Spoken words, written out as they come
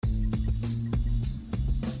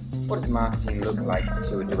What does marketing look like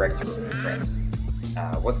to a director of the press?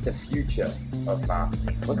 What's the future of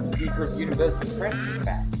marketing? What's the future of university press, in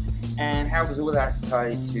fact? And how does all that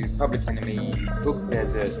tie to Public Enemy, book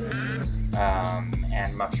deserts,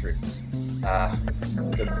 and mushrooms?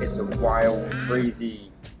 It's a wild, crazy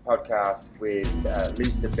podcast with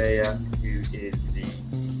Lisa Bayer, who is the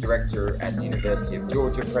director at the University of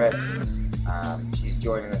Georgia Press. She's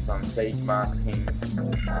joining us on Sage Marketing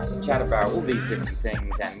to chat about all these different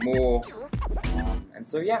things and more.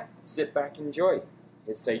 Sit back and enjoy.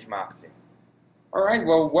 Here's Sage Marketing. All right,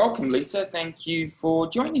 well, welcome, Lisa. Thank you for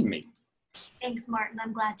joining me. Thanks, Martin.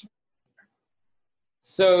 I'm glad to.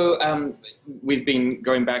 So we've been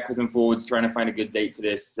going backwards and forwards trying to find a good date for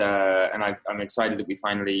this, and I'm excited that we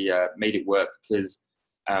finally made it work because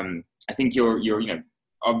I think you're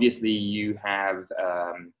obviously you have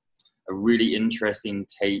a really interesting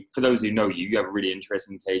take. For those who know you, you have a really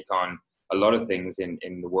interesting take on a lot of things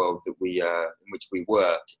in the world that in which we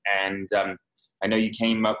work. And I know you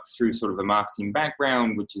came up through sort of a marketing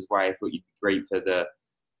background, which is why I thought you'd be great for the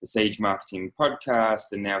Sage Marketing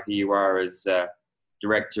podcast. And now here you are as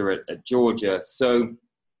director at Georgia. So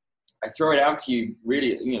I throw it out to you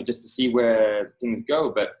really, just to see where things go.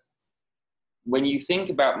 But when you think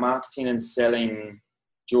about marketing and selling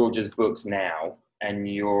Georgia's books now, and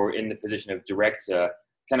you're in the position of director,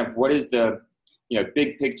 kind of what is the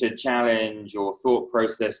big picture challenge or thought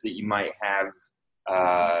process that you might have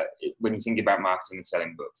when you think about marketing and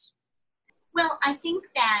selling books? Well, I think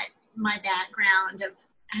that my background of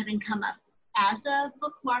having come up as a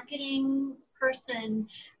book marketing person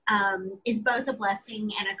is both a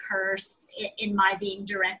blessing and a curse in my being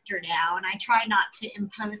director now. And I try not to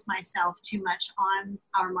impose myself too much on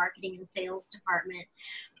our marketing and sales department.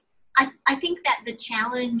 I think that the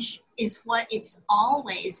challenge is what it's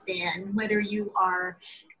always been, whether you are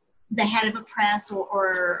the head of a press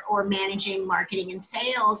or managing marketing and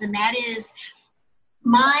sales. And that is,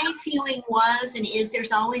 my feeling was and is,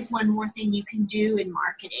 there's always one more thing you can do in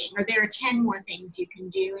marketing, or there are 10 more things you can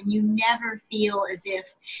do, and you never feel as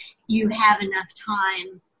if you have enough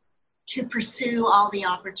time to pursue all the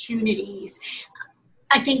opportunities.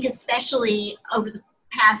 I think especially over the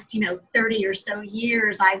past 30 or so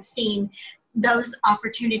years, I've seen those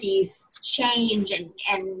opportunities change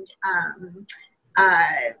and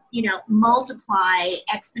multiply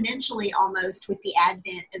exponentially almost with the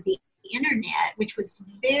advent of the internet, which was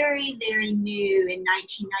very, very new in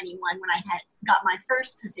 1991 when I had got my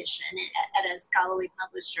first position at a scholarly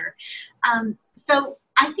publisher. So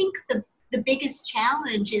I think the biggest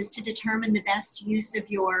challenge is to determine the best use of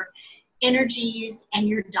your energies and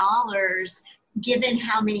your dollars, given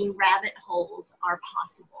how many rabbit holes are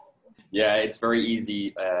possible. Yeah, it's very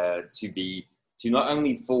easy to not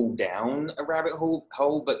only fall down a rabbit hole,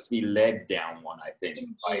 but to be led down one, I think,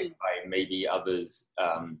 by maybe others,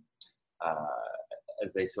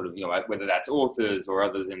 as they sort of, whether that's authors or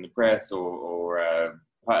others in the press or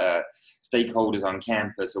stakeholders on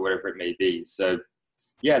campus or whatever it may be. So,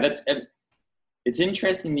 yeah, it's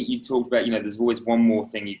interesting that you talk about, there's always one more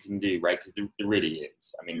thing you can do, right? Because there really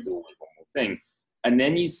is. I mean, there's always one more thing. And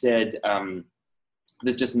then you said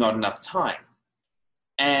there's just not enough time.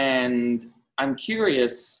 And I'm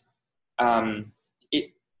curious,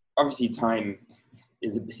 obviously time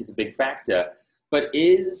is a big factor, but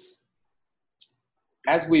as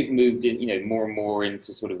we've moved in, more and more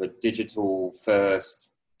into sort of a digital first,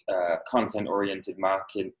 content-oriented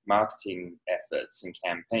marketing efforts and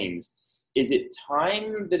campaigns, is it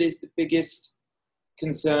time that is the biggest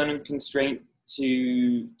concern and constraint to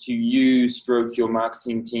you stroke your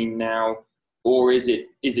marketing team now, or is it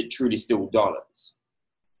truly still dollars?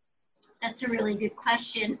 That's a really good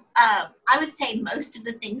question. I would say most of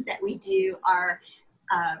the things that we do are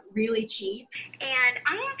really cheap. And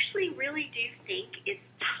I actually really do think it's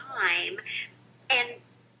time, and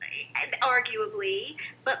arguably,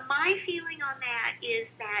 but my feeling on that is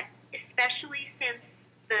that especially since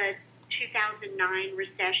the 2009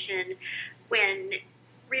 recession, when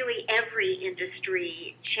really every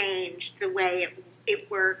industry changed the way it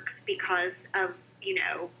works because of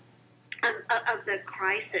the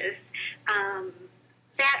crisis,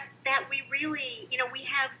 that we really, we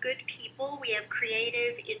have good people, we have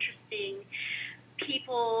creative, interesting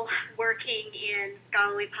people working in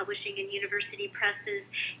scholarly publishing and university presses,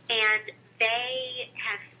 and they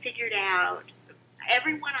have figured out,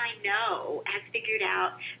 everyone I know has figured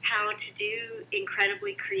out how to do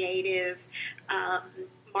incredibly creative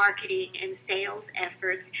marketing and sales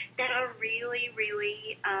efforts that are really,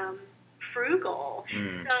 really frugal.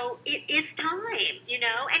 So it's time,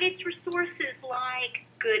 and it's resources like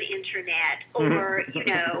good internet, or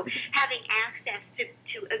having access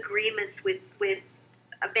to agreements with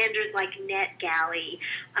vendors like NetGalley,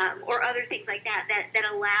 or other things like that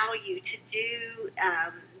allow you to do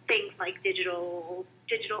things like digital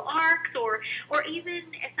arcs, or even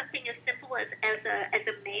as something as simple as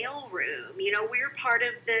a mail room. We're part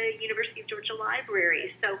of the University of Georgia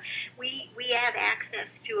Library, so we have access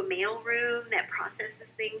to a mail room that processes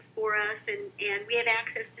things for us, and we have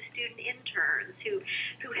access to student interns who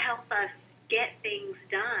help us get things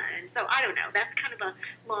done. So I don't know. That's kind of a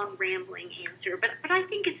long, rambling answer, but I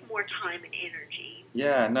think it's more time and energy.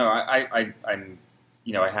 Yeah, no, I'm,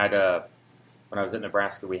 I had when I was at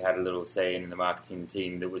Nebraska, we had a little saying in the marketing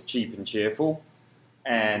team that was cheap and cheerful,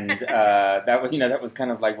 and that was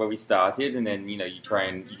kind of like where we started, and then you try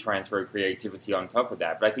and throw creativity on top of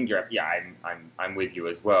that. But I think I'm with you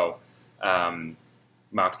as well.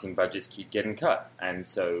 Marketing budgets keep getting cut, and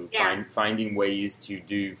so finding ways to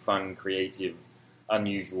do fun, creative,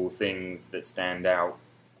 unusual things that stand out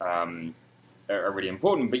are really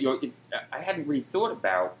important. But I hadn't really thought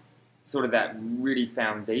about sort of that really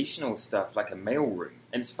foundational stuff like a mailroom.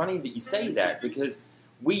 And it's funny that you say that, because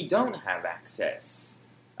we don't have access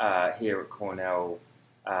here at Cornell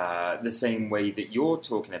the same way that you're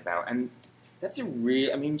talking about. And that's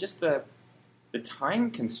just the time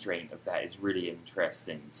constraint of that is really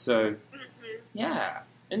interesting. So, yeah.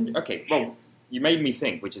 And, okay, well, you made me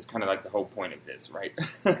think, which is kind of like the whole point of this, right?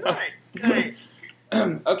 Good.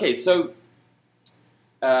 Okay, so,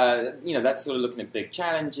 that's sort of looking at big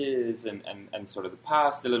challenges and sort of the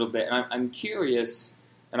past a little bit. And I'm curious,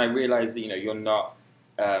 and I realize that, you're not,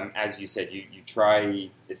 as you said, you try,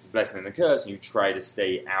 it's a blessing and a curse, and you try to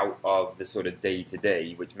stay out of the sort of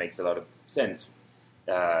day-to-day, which makes a lot of sense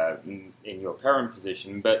in your current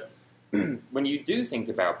position. But when you do think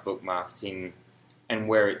about book marketing and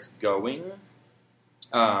where it's going,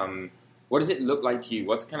 what does it look like to you?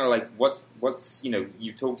 What's kind of like, what's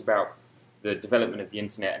you talked about the development of the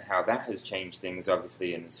internet and how that has changed things,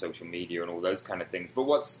 obviously, in social media and all those kind of things. But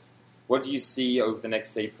what do you see over the next,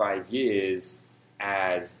 say, 5 years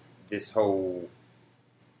as this whole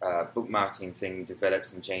book marketing thing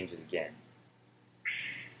develops and changes again?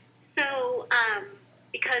 So,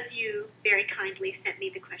 because you very kindly sent me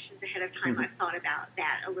the questions ahead of time, I've thought about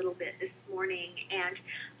that a little bit this morning. And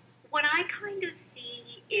what I kind of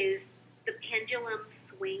see is the pendulum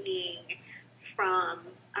swinging from,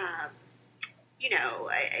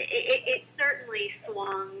 it certainly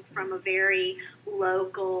swung from a very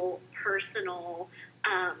local, personal,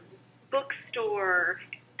 bookstore,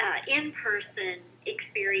 in-person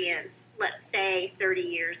experience, let's say 30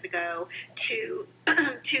 years ago, to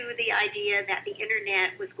the idea that the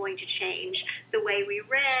internet was going to change the way we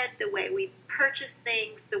read, the way we purchased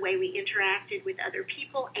things, the way we interacted with other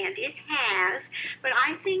people, and it has. But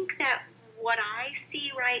I think that what I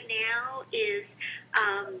see right now is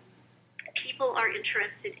people are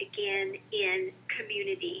interested again in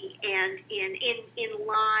community and in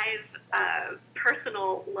live,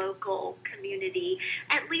 personal, local community.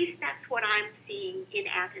 At least that's what I'm seeing in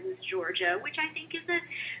Athens, Georgia, which I think is a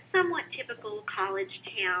somewhat typical college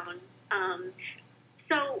town.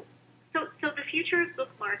 So the future of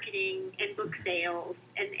book marketing and book sales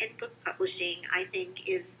and book publishing, I think,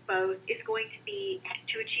 is going to be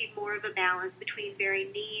to achieve more of a balance between very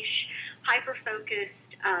niche, hyper-focused,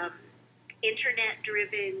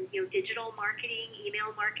 internet-driven, digital marketing,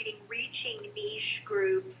 email marketing, reaching niche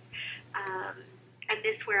groups, and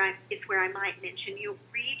it's where I might mention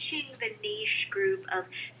reaching the niche group of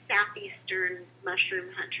southeastern mushroom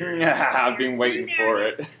hunters. Yeah, I've been waiting for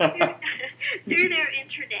it. through their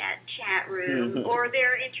internet chat room or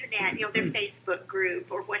their internet, their Facebook group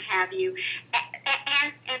or what have you,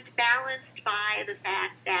 and balanced by the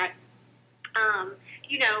fact that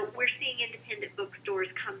we're seeing independent bookstores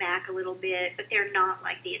come back a little bit, but they're not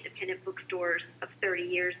like the independent bookstores of 30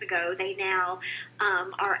 years ago. They now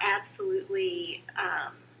are absolutely,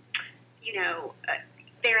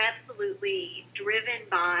 they're absolutely driven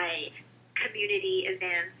by community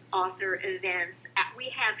events, author events.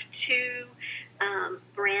 We have two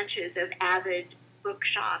branches of Avid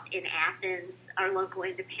Bookshop in Athens, our local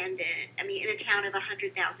independent. I mean, in a town of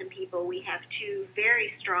 100,000 people, we have two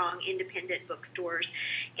very strong independent bookstores,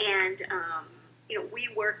 and we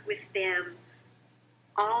work with them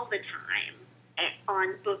all the time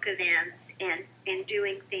on book events and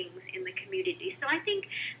doing things in the community. So I think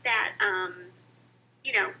that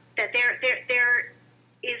that there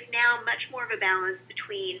is now much more of a balance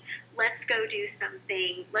between let's go do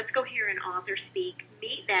something, let's go hear an author speak,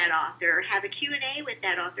 meet that author, have a Q&A with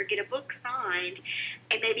that author, get a book signed,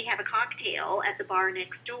 and maybe have a cocktail at the bar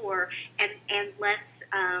next door, and let's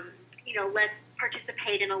let's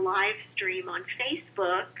participate in a live stream on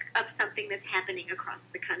Facebook of something that's happening across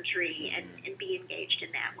the country and be engaged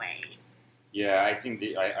in that way. Yeah, I think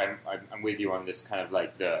I'm with you on this kind of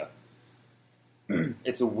like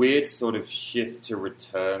it's a weird sort of shift to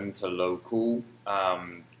return to local,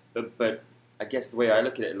 but I guess the way I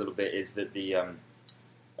look at it a little bit is that the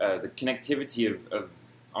connectivity of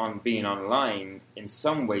on being online in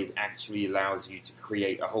some ways actually allows you to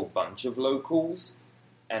create a whole bunch of locals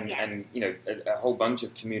and a whole bunch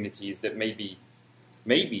of communities that maybe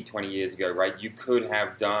 20 years ago, right, you could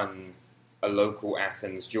have done a local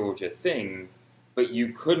Athens, Georgia thing, but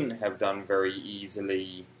you couldn't have done very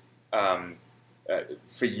easily.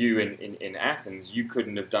 For you in Athens, you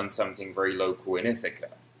couldn't have done something very local in Ithaca,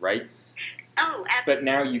 right? Oh, absolutely. But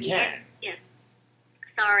now you can. Yes.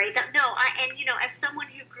 Sorry. As someone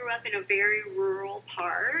who grew up in a very rural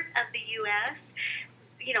part of the U.S.,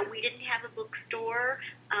 we didn't have a bookstore.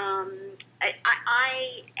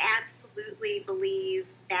 I absolutely believe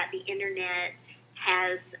that the internet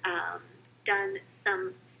has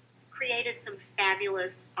created some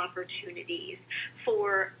fabulous opportunities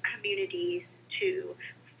for communities to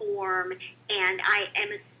form, and I am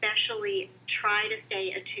especially trying to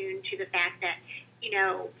stay attuned to the fact that,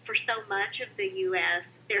 for so much of the U.S.,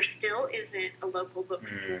 there still isn't a local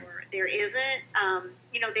bookstore. There isn't,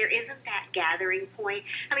 there isn't that gathering point.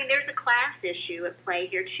 I mean, there's a class issue at play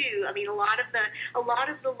here too. I mean, a lot of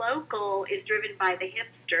the local is driven by the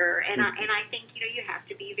hipster, and I think you have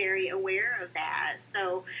to be very aware of that.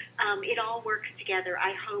 So it all works together.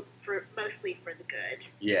 I hope mostly for the good.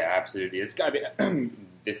 Yeah, absolutely. It's got to be.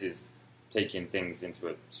 This is taking things into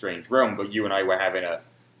a strange realm, but you and I were having a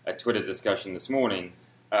Twitter discussion this morning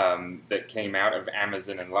that came out of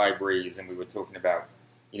Amazon and libraries, and we were talking about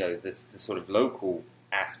this sort of local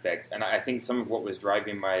aspect, and I think some of what was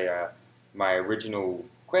driving my original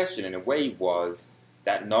question in a way was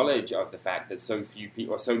that knowledge of the fact that so few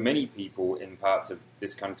people, or so many people in parts of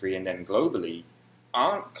this country and then globally,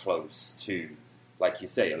 aren't close to, like you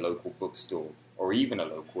say, a local bookstore or even a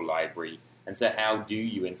local library. And so how do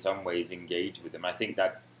you in some ways engage with them? I think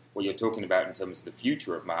that what you're talking about in terms of the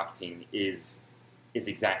future of marketing is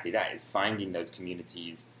exactly that, is finding those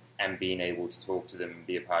communities and being able to talk to them and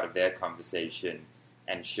be a part of their conversation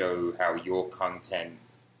and show how your content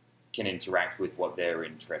can interact with what they're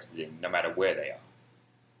interested in, no matter where they are.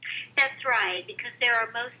 That's right, because there are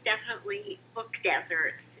most definitely book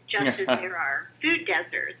deserts, just as there are food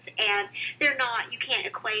deserts, and they're not, you can't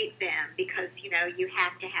equate them because, you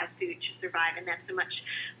have to have food to survive, and that's a much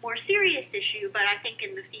more serious issue, but I think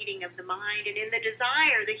in the feeding of the mind and in the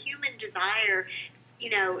desire, the human desire,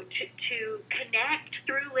 to connect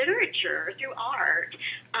through literature, through art,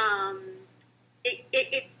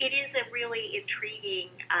 it is a really intriguing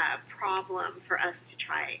problem for us to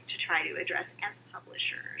try to address as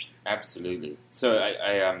publishers. Absolutely. So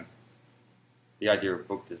I the idea of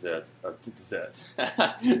book deserts,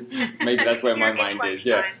 maybe that's where my mind is.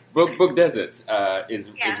 Yeah, book deserts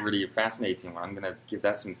is really a fascinating one. I'm going to give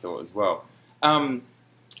that some thought as well.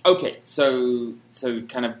 Okay, so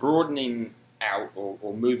kind of broadening out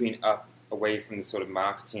or moving up away from the sort of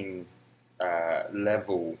marketing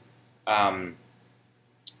level.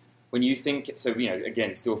 When you think,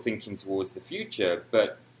 again, still thinking towards the future,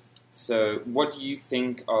 but so what do you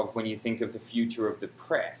think of when you think of the future of the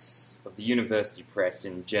press, of the university press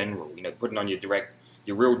in general? Putting on your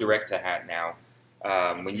real director hat now.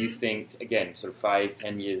 When you think, again, sort of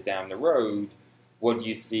 5-10 years down the road, what do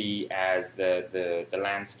you see as the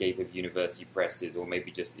landscape of university presses, or maybe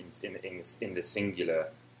just in the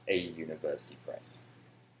singular, a university press?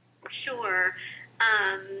 Sure.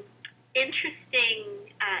 Interesting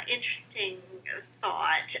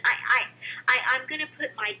thought. I'm going to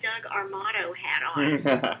put my Doug Armato hat on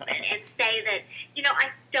and say that, I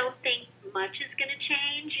don't think much is going to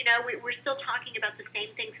change. We're still talking about the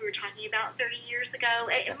same things we were talking about 30 years ago,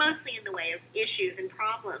 mostly in the way of issues and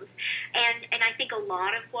problems. And I think a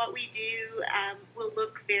lot of what we do will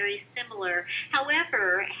look very similar.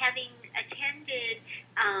 However, having attended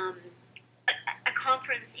a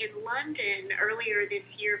conference in London earlier this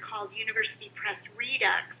year called University Press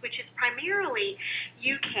Redux, which is primarily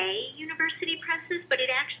UK university presses, but it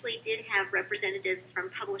actually did have representatives from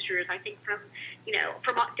publishers, I think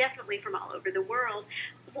definitely from all over the world.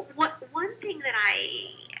 One thing that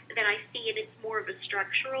I see, and it's more of a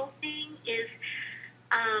structural thing, is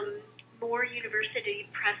more university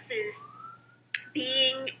presses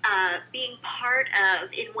being part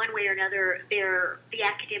of, in one way or another, the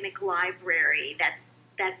academic library that's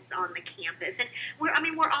on the campus, and we're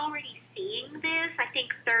already seeing this. I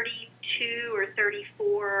think 32 or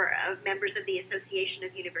 34 of members of the Association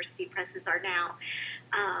of University Presses are now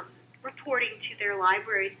reporting to their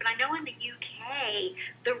libraries. But I know in the UK,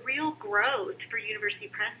 the real growth for university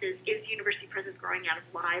presses is university presses growing out of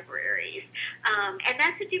libraries. And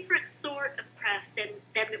that's a different sort of press than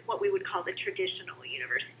what we would call the traditional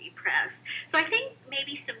university press. So I think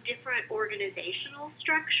maybe some different organizational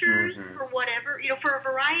structures for whatever, for a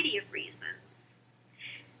variety of reasons.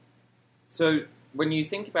 So when you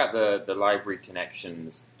think about the library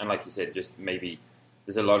connections, and like you said, just maybe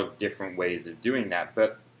there's a lot of different ways of doing that,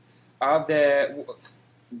 but are there,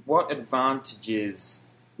 what advantages,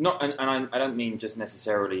 and I don't mean just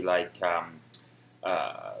necessarily like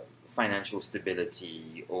financial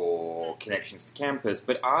stability or connections to campus,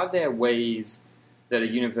 but are there ways that a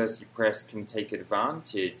university press can take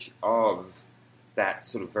advantage of that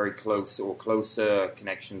sort of very close or closer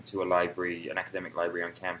connection to a library, an academic library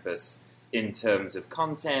on campus, in terms of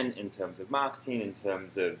content, in terms of marketing, in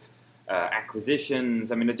terms of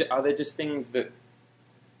acquisitions? I mean, are there just things that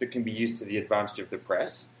can be used to the advantage of the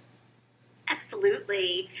press?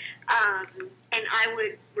 Absolutely. And I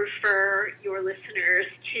would refer your listeners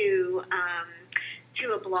to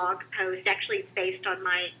a blog post. Actually, it's based on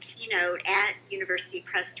my keynote at University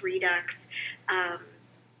Press Redux,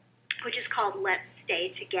 which is called Let's Stay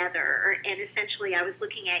Together. And essentially, I was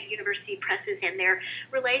looking at university presses and their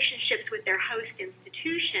relationships with their host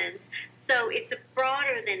institutions. So it's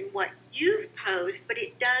broader than what you post, but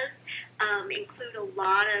it does include a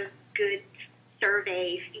lot of good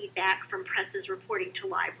survey feedback from presses reporting to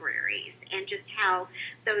libraries, and just how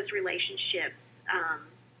those relationships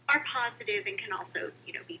are positive and can also,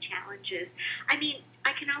 be challenges. I mean,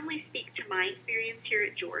 I can only speak to my experience here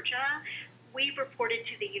at Georgia. We've reported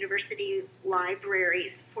to the university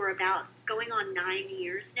libraries for about going on 9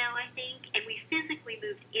 years now, I think, and we physically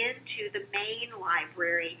moved into the main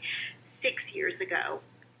library 6 years ago.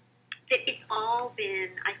 It's all been,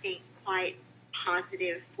 I think, quite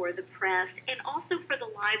positive for the press and also for the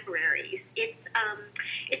libraries.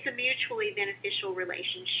 It's a mutually beneficial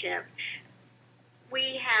relationship.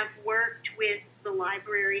 We have worked with the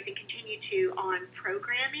libraries and continue to on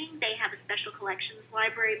programming. They have a special collections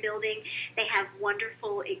library building. They have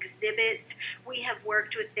wonderful exhibits. We have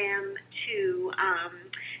worked with them to,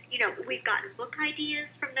 we've gotten book ideas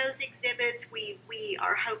from those exhibits. We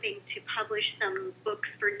are hoping to publish some books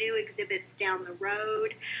for new exhibits down the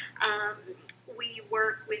road. We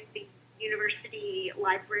work with the university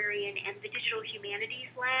librarian and the Digital Humanities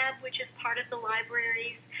Lab, which is part of the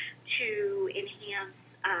libraries, to enhance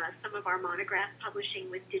some of our monograph publishing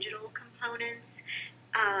with digital components.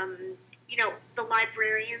 The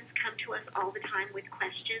librarians come to us all the time with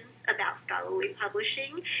questions about scholarly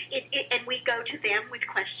publishing, and we go to them with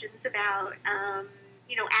questions about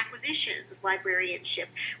acquisitions, librarianship.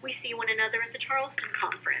 We see one another at the Charleston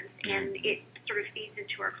Conference, and it sort of feeds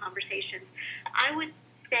into our conversations. I would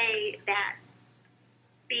say that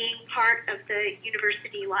being part of the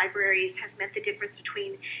university libraries has meant the difference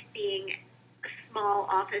between being a small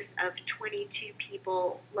office of 22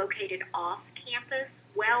 people located off campus,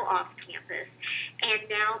 well off campus, and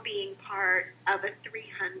now being part of a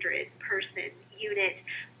 300-person unit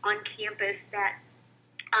on campus that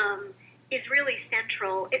is really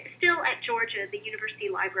central. It's still at Georgia, the university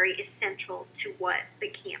library is central to what the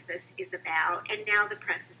campus is about, and now the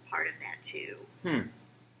press is part of that too.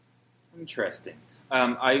 Interesting.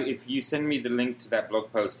 If you send me the link to that blog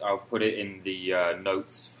post, I'll put it in the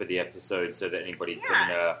notes for the episode so that anybody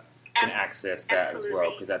can access that as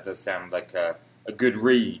well, because that does sound like a good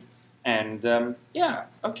read. And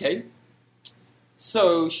okay.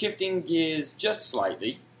 So shifting gears just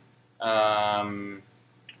slightly,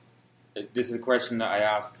 this is a question that I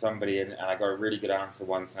asked somebody, and I got a really good answer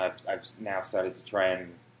once, and I've now started to try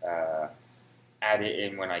and add it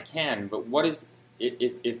in when I can. But what is,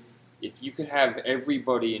 if you could have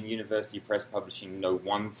everybody in university press publishing know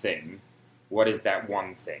one thing, what is that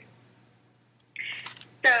one thing?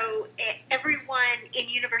 So everyone in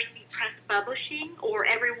university press publishing, or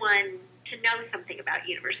everyone to know something about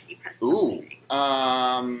university press publishing?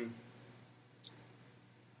 Well,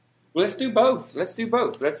 let's do both. Let's,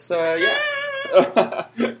 Oh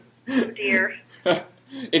dear.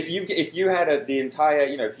 If you had the entire,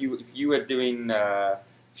 if you were doing,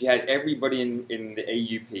 if you had everybody in the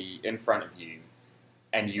AUP in front of you,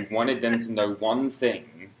 and you wanted them to know one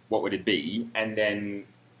thing, what would it be? And then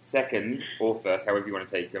second or first, however you want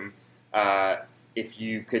to take them, if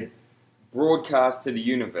you could broadcast to the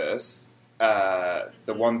universe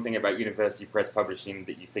the one thing about university press publishing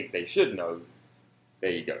that you think they should know, there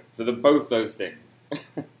you go. So both those things.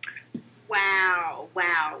 Wow,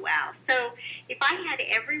 wow, wow. So if I had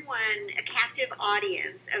everyone, a captive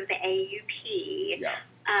audience of the AUP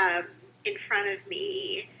in front of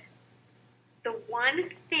me, the one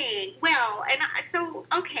thing,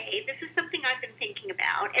 okay, this is something I've been thinking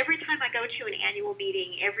about. Every time I go to an annual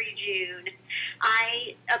meeting every June,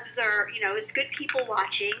 I observe, it's good people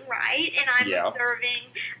watching, right? And I'm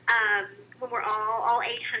observing when we're all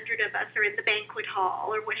 800 of us are in the banquet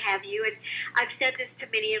hall or what have you. And I've said this to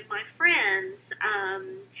many of my friends.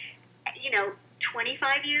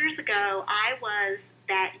 25 years ago, I was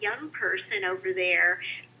that young person over there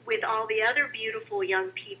with all the other beautiful young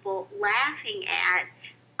people laughing at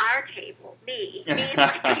our table, me and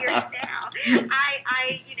my peers now.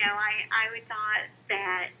 I would thought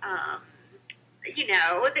that,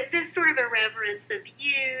 there's sort of a reverence of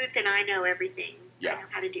youth, and I know everything, I know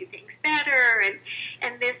how to do things better,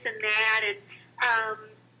 and this and that, and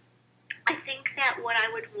I think that what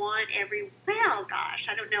I would want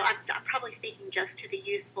I don't know, I'm probably speaking just to the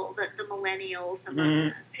youthful, the millennials among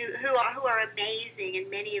us, who are amazing, and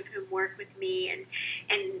many of whom work with me,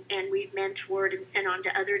 and we've mentored and sent on to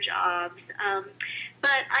other jobs.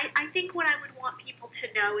 But I think what I would want people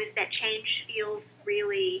to know is that change feels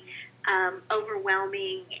really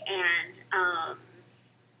overwhelming, and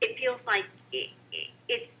it feels like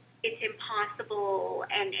it's impossible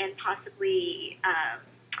and possibly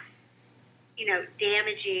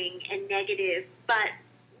damaging and negative, but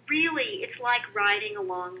really it's like riding a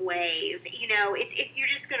long wave. You're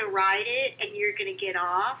just going to ride it, and you're going to get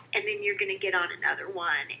off, and then you're going to get on another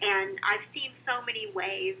one. And I've seen so many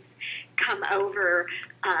waves come over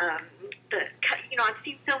I've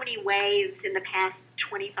seen so many waves in the past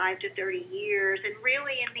 25 to 30 years, and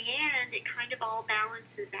really in the end it kind of all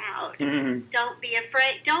balances out. Don't be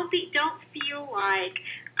afraid, don't feel like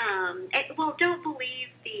don't believe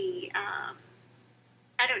the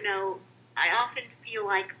I don't know, I often feel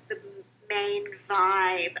like the main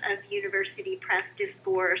vibe of university press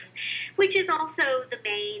discourse, which is also the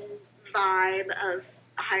main vibe of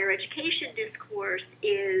higher education discourse,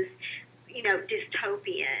 is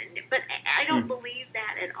dystopian. But I don't believe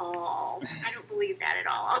that at all. I don't believe that at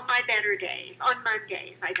all. On my better days, on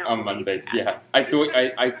Mondays, I don't. On Mondays, yeah. I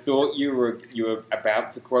thought you were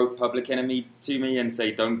about to quote Public Enemy to me and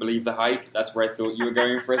say, "Don't believe the hype." That's where I thought you were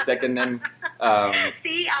going for a second. Then,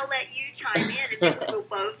 see, I'll let you chime in, and then we'll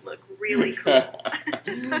both look really cool.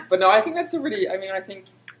 But no, I think that's a really. I mean, I think,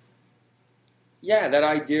 that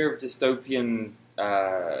idea of dystopian.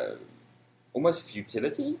 Almost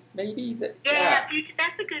futility, maybe. That's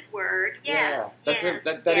a good word.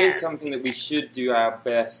 That is something that we should do our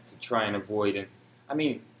best to try and avoid. And I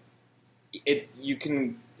mean, you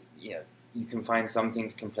can find something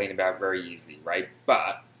to complain about very easily, right?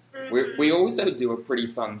 But we also do a pretty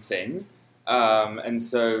fun thing, and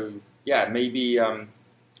so maybe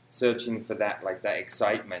searching for that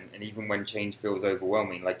excitement, and even when change feels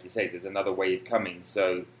overwhelming, like you say, there's another wave coming,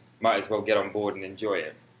 so might as well get on board and enjoy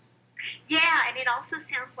it. Yeah, and it also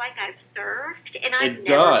sounds like I've surfed, and I've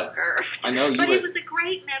never surfed. I know, but it was a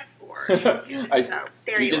great metaphor. So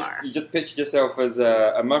there you are. You just pitched yourself as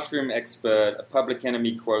a mushroom expert, a Public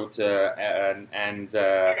Enemy quoter, and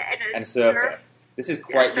a surfer. This is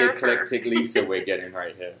quite the eclectic Lisa we're getting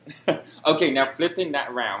right here. Okay, now flipping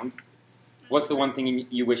that round, what's the one thing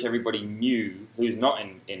you wish everybody knew who's not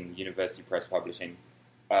in university press publishing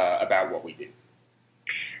about what we do?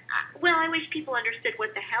 Well, I wish people understood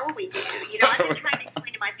what the hell we do. I've been trying to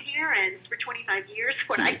explain to my parents for 25 years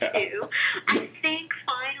what I do. I think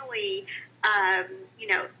finally,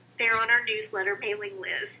 they're on our newsletter mailing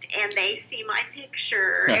list, and they see my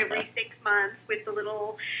picture every 6 months with the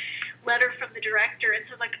little letter from the director, and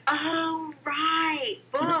so I'm like, oh, right,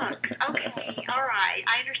 book. Okay, all right,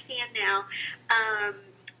 I understand now.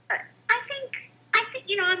 I think,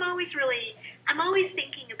 I'm always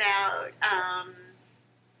thinking about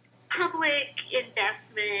public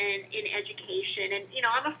investment in education. And,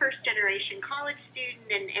 I'm a first-generation college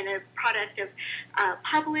student and a product of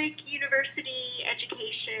public university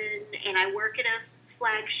education, and I work at a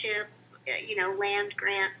flagship,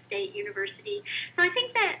 land-grant state university. So I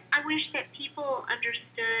think that I wish that people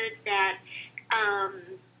understood that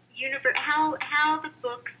how the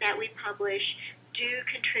books that we publish do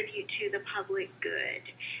contribute to the public good.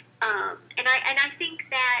 And I think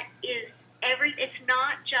that is it's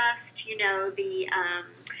not just,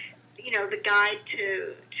 the guide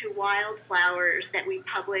to wildflowers that we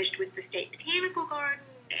published with the State Botanical Garden,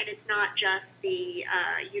 and it's not just the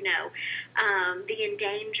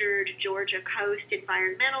endangered Georgia coast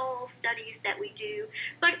environmental studies that we do,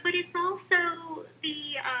 but it's also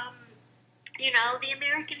the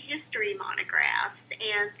American history monographs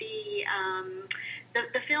and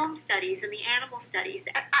the film studies and the animal studies.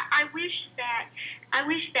 I wish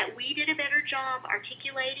that we did a better job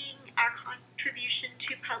articulating our contribution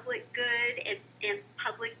to public good and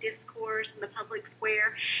public discourse and the public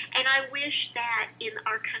square. And I wish that in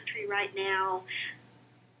our country right now,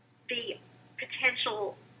 the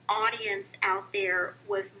potential audience out there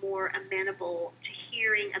was more amenable to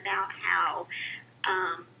hearing about how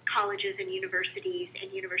colleges and university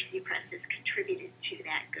presses contributed to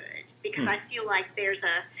that good, because I feel like there's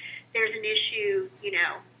an issue,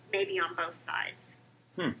 maybe on both sides.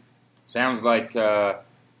 Sounds like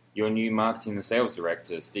your new marketing and sales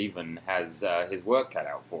director, Stephen, has his work cut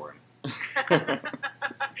out for him.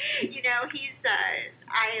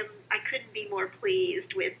 I couldn't be more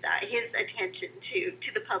pleased with his attention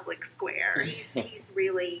to the public square. He's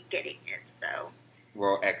really getting it. So.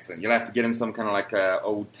 Well, excellent. You'll have to get him some kind of like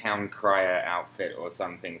old town crier outfit or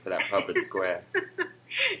something for that public square.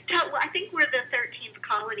 Well, I think we're the 13th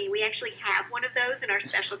colony. We actually have one of those in our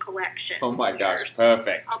special collection. Oh my gosh,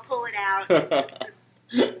 perfect. I'll pull it out.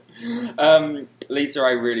 Lisa,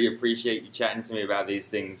 I really appreciate you chatting to me about these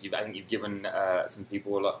things. I think you've given some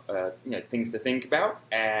people a lot, things to think about,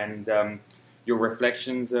 and your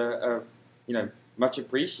reflections are much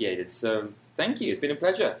appreciated. So, thank you. It's been a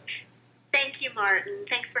pleasure. Thank you, Martin.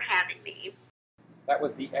 Thanks for having me. That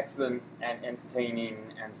was the excellent and entertaining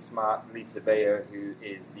and smart Lisa Bayer, who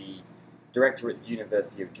is the director at the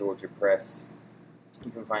University of Georgia Press.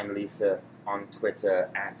 You can find Lisa on Twitter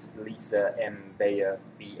at Lisa M. Bayer,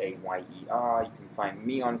 B-A-Y-E-R. You can find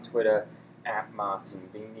me on Twitter at Martin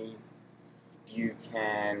Beanie. You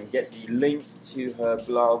can get the link to her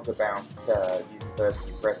blog about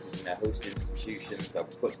university presses and their host institutions. I'll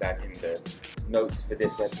put that in the notes for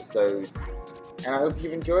this episode. And I hope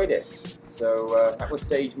you've enjoyed it. So that was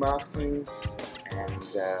Sage Marketing, and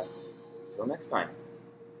until next time.